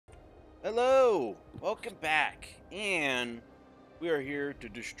Hello! Welcome back. And we are here to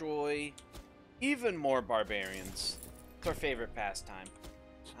destroy even more barbarians. It's our favorite pastime.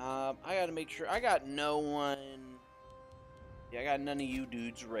 I gotta make sure I got no one. Yeah, I got none of you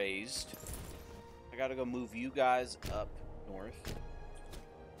dudes raised. I gotta go move you guys up north.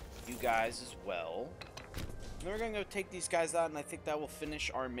 You guys as well. And then we're gonna go take these guys out, and I think that will finish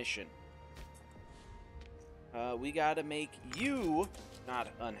our mission. We gotta make you not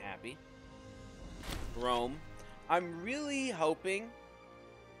unhappy. Rome. I'm really hoping.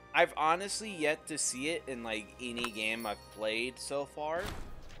 I've honestly yet to see it in like any game I've played so far.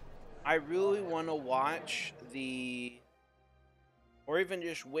 I really want to watch or even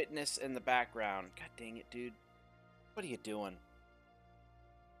just witness in the background. God dang it, dude. What are you doing?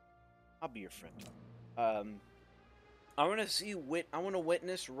 I'll be your friend. I want to see I want to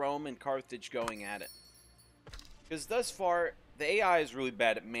witness Rome and Carthage going at it. Because thus far, the AI is really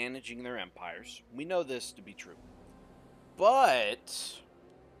bad at managing their empires. We know this to be true. But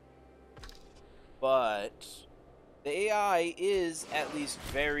the AI is at least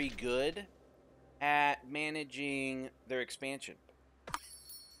very good at managing their expansion.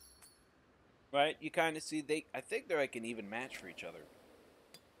 Right? You kind of see I think they're like an even match for each other.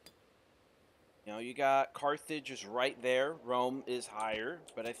 You know, you got Carthage is right there. Rome is higher,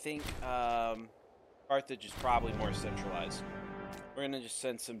 but I think Carthage is probably more centralized. We're gonna just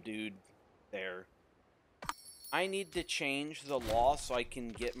send some dude there. I need to change the law so I can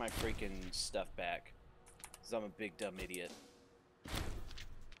get my freaking stuff back. Because I'm a big dumb idiot.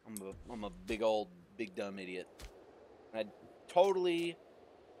 I'm a big old big dumb idiot. I totally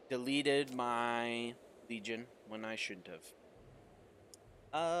deleted my legion when I shouldn't have.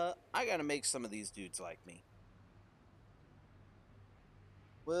 I gotta make some of these dudes like me.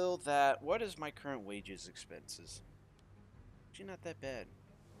 What is my current wages expenses? Actually not that bad.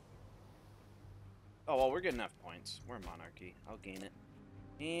 Oh, well, we're getting enough points. We're a monarchy. I'll gain it.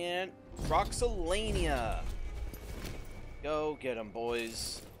 And Roxelania. Go get them,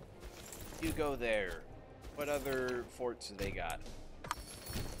 boys. You go there. What other forts do they got?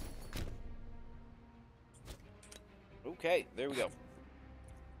 Okay, there we go.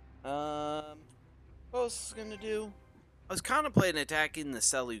 What else is gonna do? I was contemplating attacking the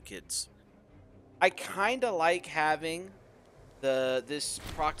Seleucids. I kind of like having this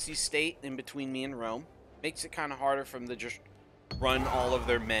proxy state in between me and Rome. Makes it kind of harder for them to just run all of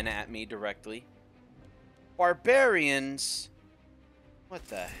their men at me directly. Barbarians. What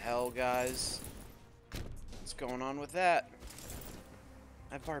the hell, guys? What's going on with that?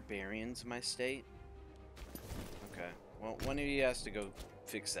 I have barbarians in my state. Okay. Well, one of you has to go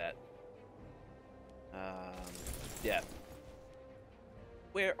fix that. Yeah.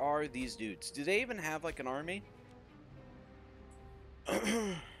 Where are these dudes? Do they even have like an army?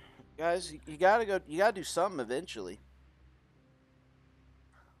 Guys, you gotta do something eventually.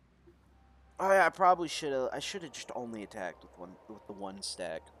 Oh yeah, I should have just only attacked with the one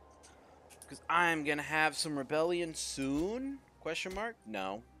stack. Because I'm gonna have some rebellion soon? Question mark?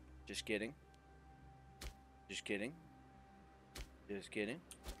 No. Just kidding. Just kidding. Just kidding.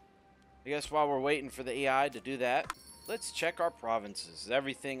 I guess while we're waiting for the AI to do that, let's check our provinces. Is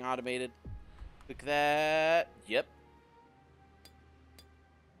everything automated? Click that. Yep.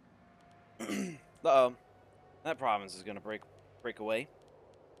 Uh-oh. That province is gonna break away.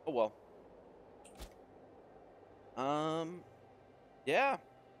 Oh well. Yeah.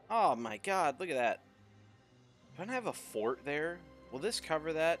 Oh my god, look at that. Do I have a fort there? Will this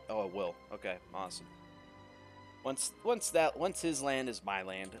cover that? Oh, it will. Okay, awesome. Once his land is my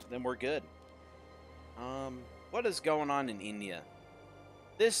land, then we're good. What is going on in India?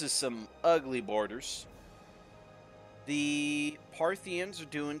 This is some ugly borders. The Parthians are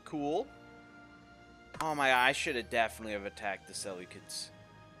doing cool. Oh my god, I should have definitely have attacked the Seleucids.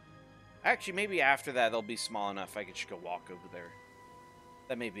 Actually, maybe after that they'll be small enough I could just go walk over there.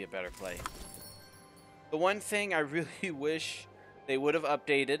 That may be a better play. The one thing I really wish they would have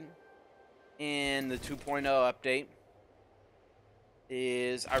updated in the 2.0 update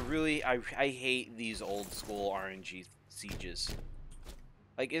is I hate these old school RNG sieges.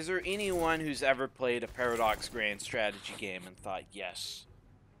 Like, is there anyone who's ever played a Paradox Grand strategy game and thought, yes,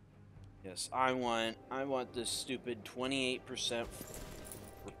 I want this stupid 28%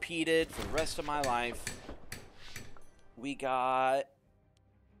 repeated for the rest of my life. We got,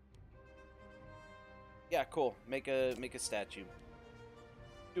 yeah, cool. Make a statue.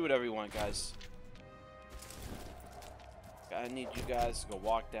 Do whatever you want, guys. I need you guys to go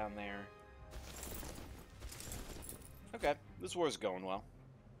walk down there. Okay, this war's going well.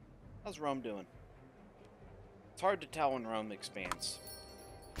 How's Rome doing? It's hard to tell when Rome expands.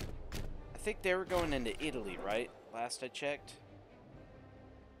 think they were going into Italy, right? Last I checked.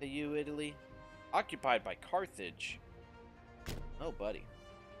 The Italy? Occupied by Carthage. Oh, buddy.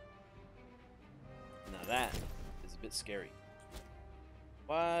 Now that is a bit scary.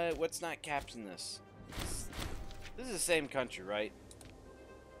 Why? What's not capped in this? This is the same country, right?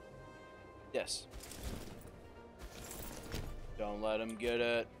 Yes. Don't let them get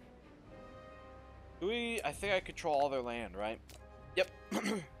it. I think I control all their land, right? Yep.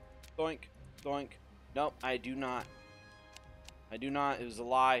 Doink. Doink. Nope, I do not. I do not. It was a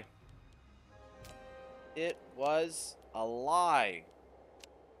lie. It was a lie.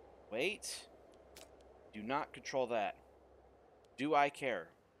 Wait. Do not control that. Do I care?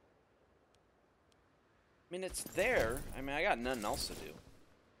 I mean, it's there. I mean, I got nothing else to do.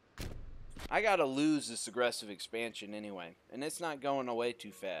 I gotta lose this aggressive expansion anyway. And it's not going away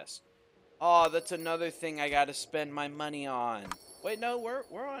too fast. Oh, that's another thing I gotta spend my money on. Wait, no,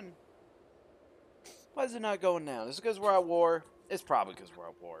 we're on... Why is it not going now? Is it because we're at war? It's probably because we're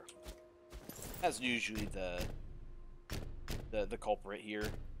at war. That's usually the culprit here.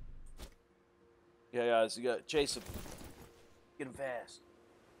 Yeah, guys, you gotta chase him. Get him fast.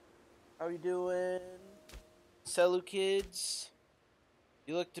 How are you doing? Selu kids?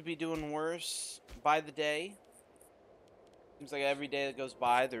 You look to be doing worse by the day. Seems like every day that goes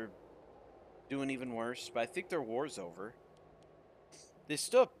by, they're doing even worse. But I think their war's over. They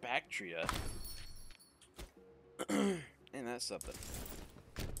still have Bactria. And that's something.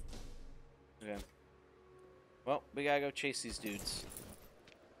 Okay. Well, we gotta go chase these dudes.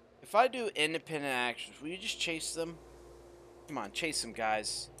 If I do independent actions, will you just chase them? Come on, chase them,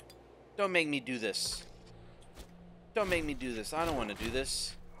 guys. Don't make me do this. Don't make me do this. I don't want to do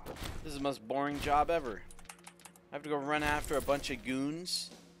this. This is the most boring job ever. I have to go run after a bunch of goons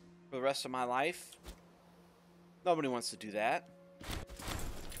for the rest of my life. Nobody wants to do that.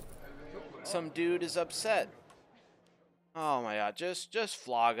 Some dude is upset. Oh my god, just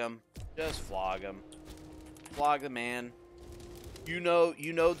flog him. Just flog him. Flog the man. You know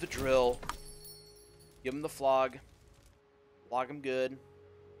the drill. Give him the flog. Flog him good.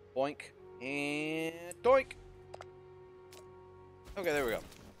 Boink. And doink. Okay, there we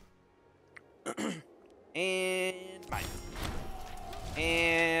go. And mine.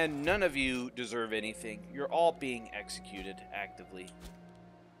 And none of you deserve anything. You're all being executed actively.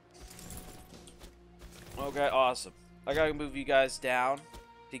 Okay, awesome. I gotta move you guys down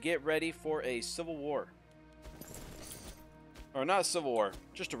to get ready for a civil war. Or not a civil war,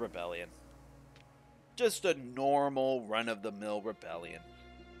 just a rebellion. Just a normal run-of-the-mill rebellion.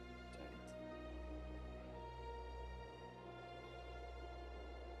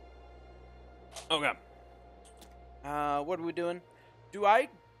 Okay. What are we doing? I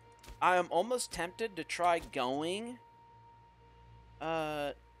am almost tempted to try going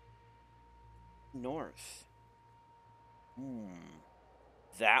north.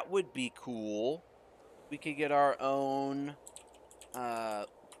 That would be cool. We could get our own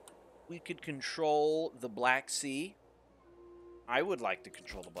we could control the Black Sea. I would like to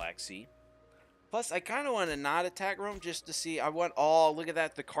control the Black Sea. Plus, I kind of want to not attack Rome just to see. Oh, look at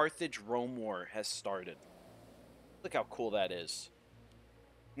that. The Carthage-Rome War has started. Look how cool that is.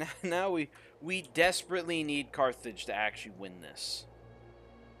 Now we desperately need Carthage to actually win this.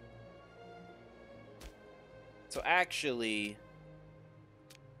 So actually,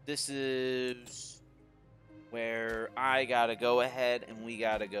 this is where I gotta go ahead and we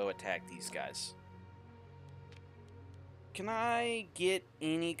gotta go attack these guys. Can I get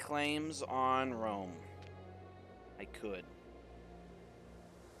any claims on Rome? I could.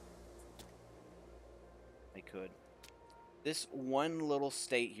 This one little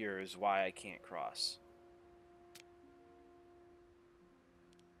state here is why I can't cross.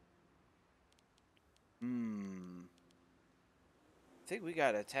 I think we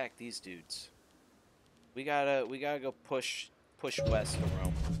gotta attack these dudes. We gotta go push west to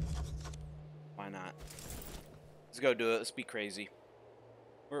Rome. Why not? Let's go do it. Let's be crazy.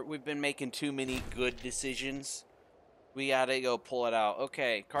 We've been making too many good decisions. We gotta go pull it out.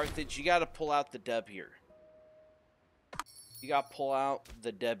 Okay, Carthage, you gotta pull out the dub here. You gotta pull out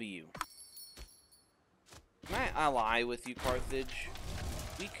the W. Can I ally with you, Carthage?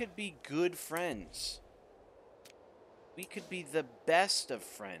 We could be good friends. We could be the best of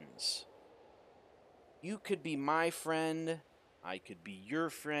friends. You could be my friend. I could be your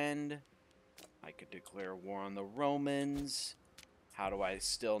friend. I could declare war on the Romans. How do I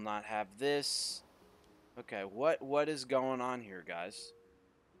still not have this? Okay, what is going on here, guys?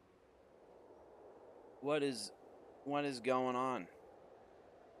 What is going on?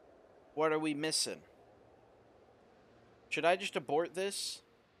 What are we missing? Should I just abort this?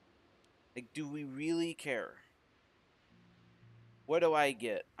 Like, do we really care? What do I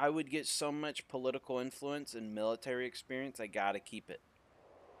get? I would get so much political influence and military experience, I gotta keep it.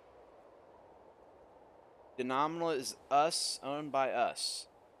 The nominal is us, owned by us.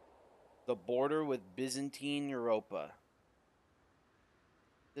 The border with Byzantine Europa.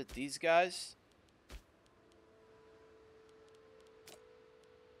 Is it these guys?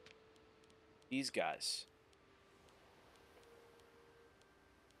 These guys.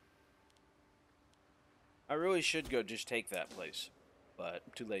 I really should go just take that place, but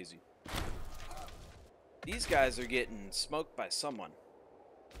I'm too lazy. These guys are getting smoked by someone.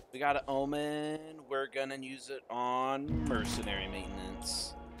 We got an omen. We're gonna use it on mercenary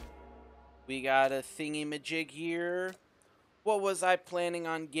maintenance. We got a thingy-majig here. What was I planning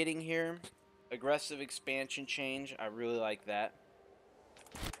on getting here? Aggressive expansion change. I really like that.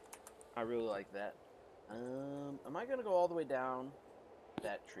 I really like that. Am I gonna go all the way down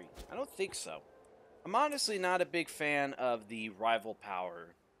that tree? I don't think so. I'm honestly not a big fan of the rival power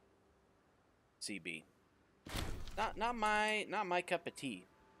CB. Not my cup of tea.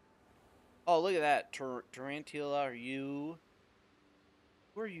 Oh, look at that. Tarantula, are you...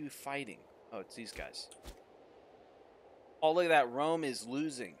 Who are you fighting? Oh, it's these guys. Oh, look at that. Rome is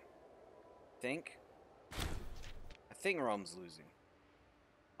losing. I think Rome's losing.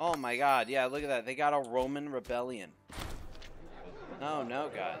 Oh my god. Yeah, look at that. They got a Roman rebellion. No,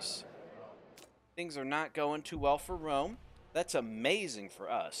 guys. Things are not going too well for Rome. That's amazing for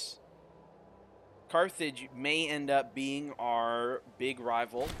us. Carthage may end up being our big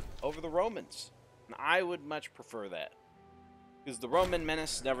rival over the Romans. And I would much prefer that. Because the Roman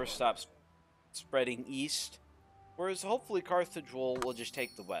menace never stops spreading east. Whereas hopefully Carthage will just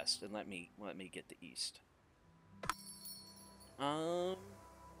take the west and let me get the east.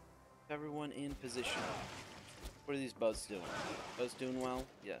 Everyone in position. What are these boats doing? Boats doing well?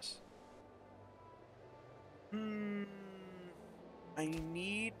 Yes. I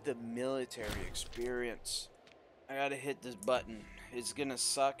need the military experience. I gotta hit this button. It's gonna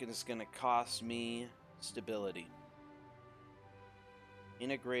suck and it's gonna cost me stability.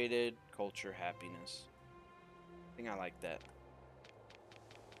 Integrated culture happiness. I think I like that.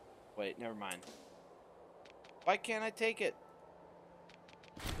 Wait, never mind. Why can't I take it?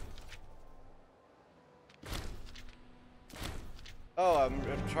 Oh, I'm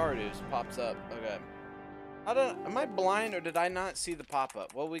charted. It pops up. Okay. Am I blind or did I not see the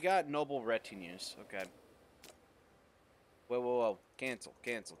pop-up? Well, we got noble retinues. Okay. Whoa. Cancel.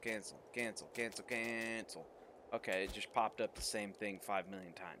 Okay, it just popped up the same thing 5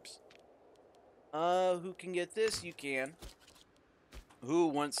 million times. Who can get this? You can. Who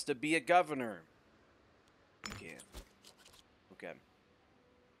wants to be a governor? You can. Okay.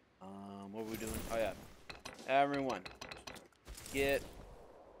 What are we doing? Oh, yeah. Everyone. Get...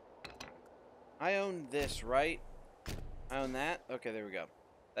 I own this, right? I own that? Okay, there we go.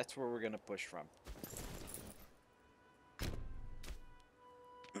 That's where we're gonna push from.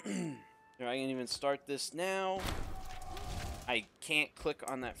 Here, I can even start this now. I can't click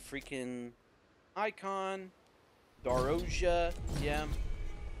on that freaking icon. Darosia, yeah.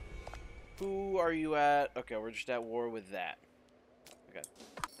 Who are you at? Okay, we're just at war with that. Okay,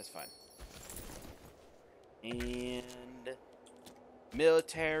 that's fine. And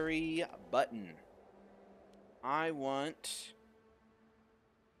military button. I want...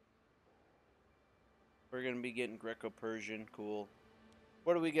 We're gonna be getting Greco-Persian, cool.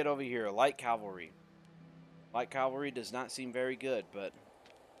 What do we get over here? Light cavalry. Light cavalry does not seem very good, but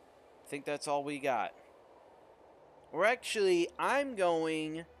I think that's all we got. Or actually, I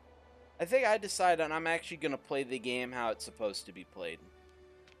think I decided I'm actually going to play the game how it's supposed to be played.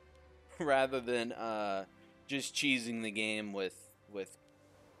 Rather than just cheesing the game with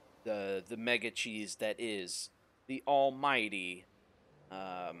the mega cheese that is the almighty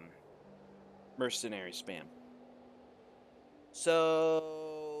mercenary spam.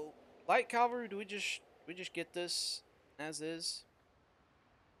 So, light cavalry, do we just get this as is?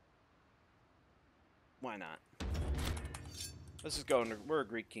 Why not? Let's just go into... We're a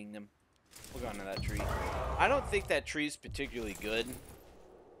Greek kingdom. We'll go into that tree. I don't think that tree's particularly good.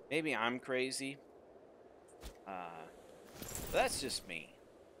 Maybe I'm crazy. But that's just me.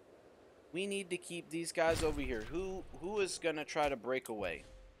 We need to keep these guys over here. Who is gonna try to break away?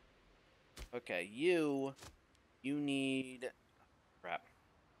 Okay, you need... Crap.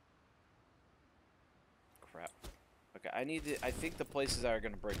 Okay, I think the places that are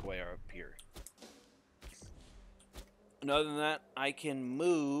gonna break away are up here. And other than that, I can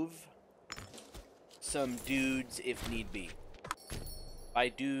move some dudes if need be. By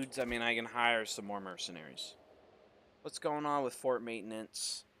dudes, I mean I can hire some more mercenaries. What's going on with fort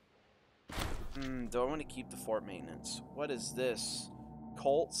maintenance? Do I want to keep the fort maintenance? What is this?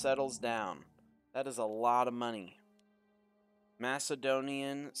 Colt settles down. That is a lot of money.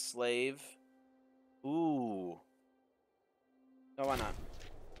 Macedonian slave. Ooh. No, why not?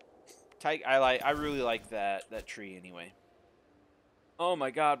 I really like that tree anyway. Oh my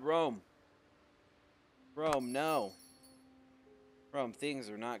God, Rome. Rome, no. Rome, things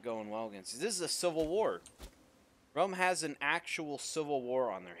are not going well against you. This is a civil war. Rome has an actual civil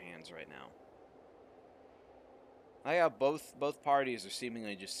war on their hands right now. I got both parties are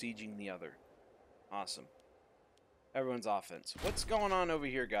seemingly just sieging the other. Awesome. Everyone's offense. What's going on over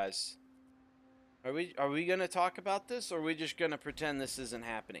here, guys? Are we gonna talk about this, or are we just gonna pretend this isn't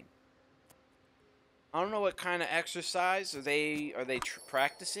happening? I don't know what kind of exercise are they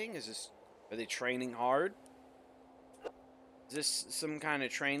practicing? Are they training hard? Is this some kind of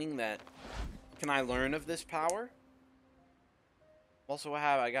training that can I learn of this power? Also,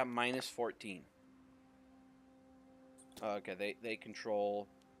 I got minus 14. Okay, they control.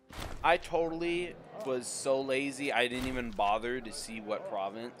 I totally was so lazy I didn't even bother to see what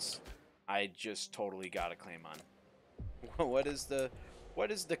province. I just totally got a claim on. What is the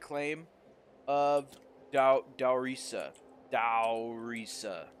claim of Daurisa?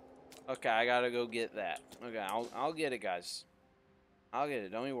 Daurisa. Okay, I gotta go get that. Okay, I'll get it, guys. I'll get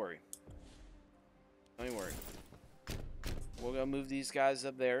it. Don't you worry. Don't you worry. We'll go move these guys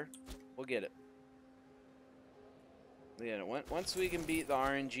up there. We'll get it. Yeah, once we can beat the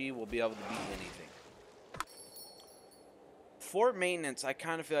RNG, we'll be able to beat anything. Fort maintenance, I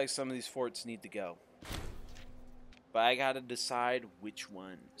kind of feel like some of these forts need to go. But I gotta decide which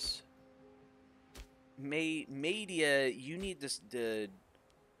ones. Media, you need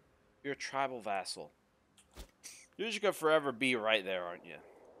you're a tribal vassal. You're just gonna forever be right there, aren't you?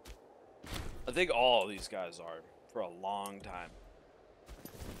 I think all of these guys are for a long time.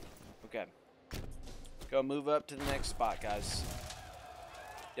 Okay. Go move up to the next spot, guys.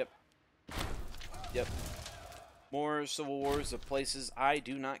 Yep. Yep. More civil wars of places I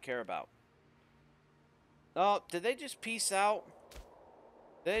do not care about. Oh, did they just peace out?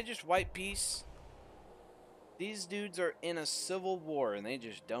 Did they just wipe peace? These dudes are in a civil war and they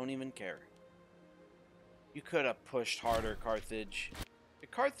just don't even care. You could have pushed harder, Carthage.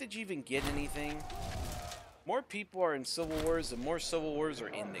 Did Carthage even get anything? More people are in civil wars and more civil wars are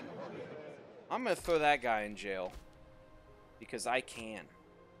ending. I'm going to throw that guy in jail. Because I can.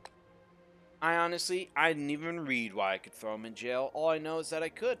 I didn't even read why I could throw him in jail. All I know is that I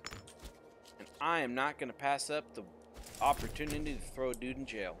could. And I am not going to pass up the opportunity to throw a dude in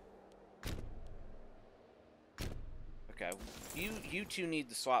jail. Okay, you two need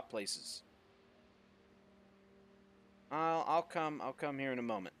to swap places. I'll come here in a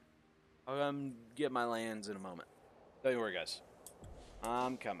moment. I'll come get my lands in a moment. Don't you worry, guys.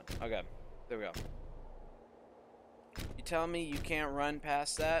 I'm coming. Okay, there we go. You tell me you can't run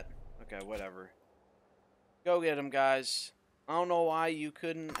past that? Okay, whatever. Go get him, guys. I don't know why you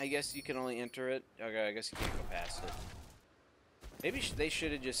couldn't. I guess you can only enter it. Okay, I guess you can't go past it. Maybe they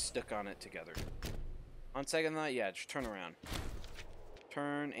should have just stuck on it together. On second thought, yeah, just turn around.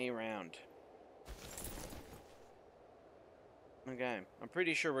 Turn around. Okay, I'm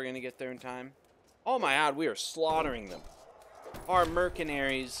pretty sure we're going to get there in time. Oh my god, we are slaughtering them. Our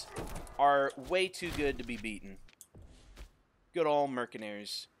mercenaries are way too good to be beaten. Good old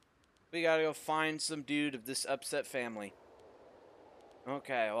mercenaries. We gotta go find some dude of this upset family.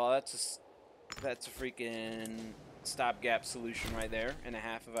 Okay, well that's a freaking stopgap solution right there, and a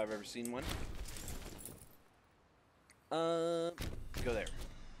half if I've ever seen one. Go there.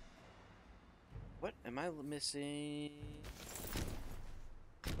 What am I missing?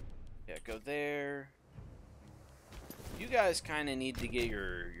 Yeah, go there. You guys kind of need to get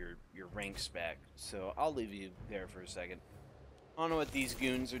your ranks back, so I'll leave you there for a second. I don't know what these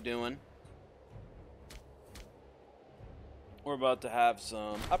goons are doing. We're about to have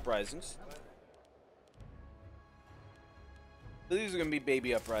some uprisings. But these are going to be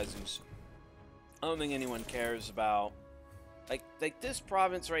baby uprisings. I don't think anyone cares about... Like this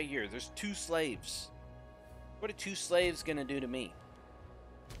province right here, there's 2 slaves. What are 2 slaves going to do to me?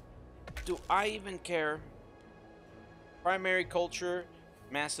 Do I even care? Primary culture,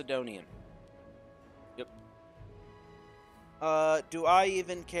 Macedonian. Yep. Do I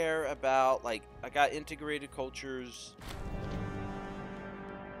even care about, like, I got integrated cultures.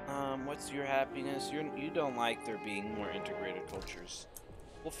 What's your happiness? You don't like there being more integrated cultures.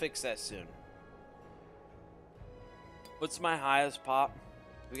 We'll fix that soon. What's my highest pop?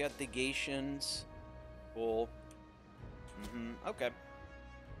 We got the Gaetians. Cool. Okay.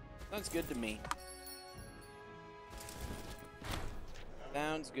 Sounds good to me.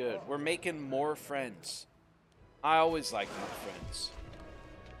 Sounds good. We're making more friends. I always like more friends.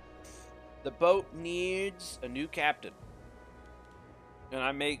 The boat needs a new captain. And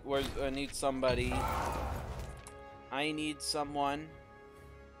I need somebody. I need someone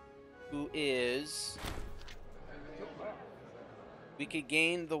who is... We could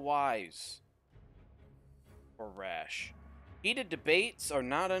gain the wise. Or rash. Heated debates are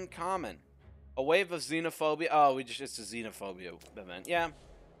not uncommon. A wave of xenophobia. Oh, it's a xenophobia event. Yeah.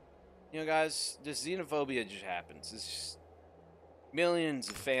 You know, guys, this xenophobia just happens. It's just millions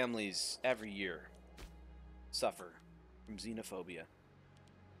of families every year suffer from xenophobia.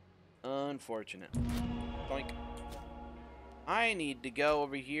 Unfortunate. Doink. I need to go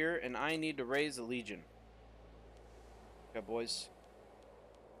over here and I need to raise a legion. Okay, boys.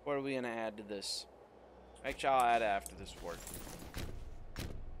 What are we going to add to this? Actually, I'll add after this work.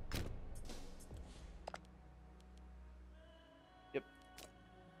 Yep.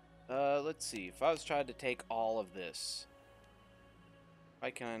 Let's see. If I was trying to take all of this,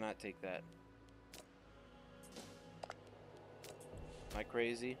 why can I not take that? Am I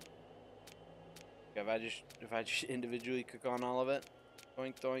crazy? If I just individually click on all of it,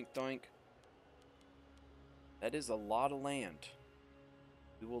 doink, doink, doink. That is a lot of land.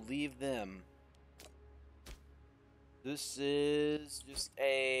 We will leave them. This is just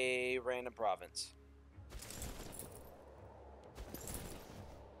a random province.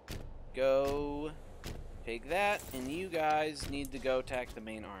 Go take that, and you guys need to go attack the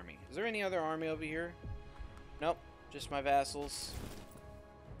main army. Is there any other army over here? Nope, just my vassals.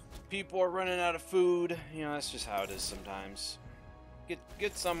 People are running out of food. You know, that's just how it is sometimes.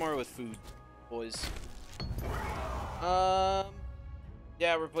 Get somewhere with food, boys.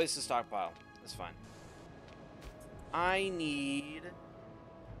 Yeah, replace the stockpile. That's fine. I need...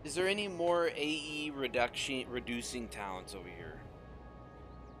 Is there any more AE reducing talents over here?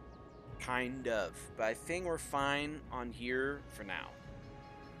 Kind of. But I think we're fine on here for now.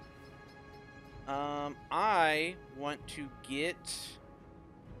 I want to get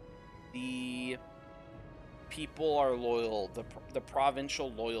the people are loyal, the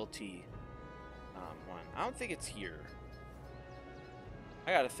provincial loyalty one. I don't think it's here.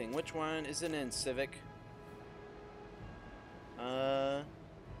 I got a thing. Which one? Is it in Civic?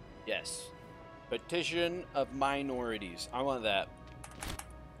 Yes. Petition of minorities. I want that.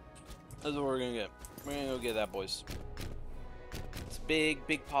 That's what we're gonna get. We're gonna go get that, boys. It's big,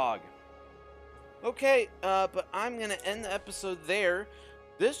 big pog. Okay, but I'm gonna end the episode there.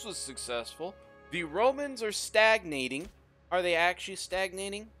 This was successful. The Romans are stagnating. Are they actually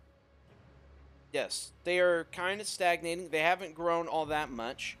stagnating? Yes, they are kind of stagnating. They haven't grown all that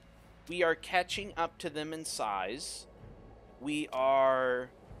much. We are catching up to them in size. We are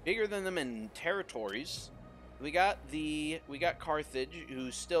bigger than them in territories. We got Carthage,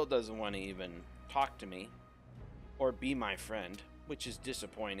 who still doesn't want to even talk to me or be my friend, which is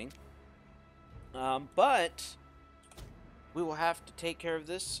disappointing. But we will have to take care of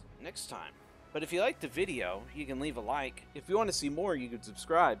this next time. But if you liked the video, you can leave a like. If you want to see more, you can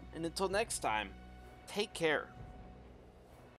subscribe. And until next time, take care.